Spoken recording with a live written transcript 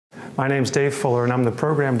My name is Dave Fuller, and I'm the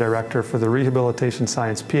Program Director for the Rehabilitation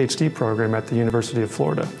Science PhD program at the University of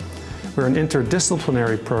Florida. We're an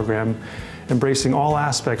interdisciplinary program embracing all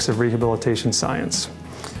aspects of rehabilitation science.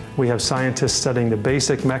 We have scientists studying the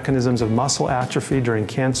basic mechanisms of muscle atrophy during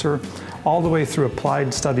cancer, all the way through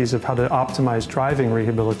applied studies of how to optimize driving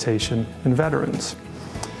rehabilitation in veterans.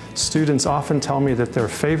 Students often tell me that their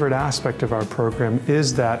favorite aspect of our program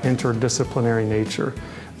is that interdisciplinary nature,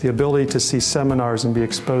 the ability to see seminars and be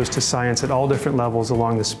exposed to science at all different levels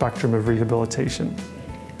along the spectrum of rehabilitation.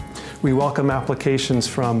 We welcome applications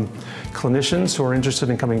from clinicians who are interested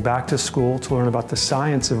in coming back to school to learn about the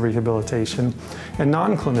science of rehabilitation, and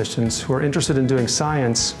non-clinicians who are interested in doing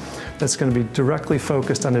science that's going to be directly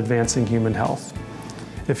focused on advancing human health.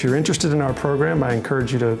 If you're interested in our program, I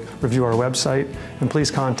encourage you to review our website, and please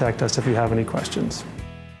contact us if you have any questions.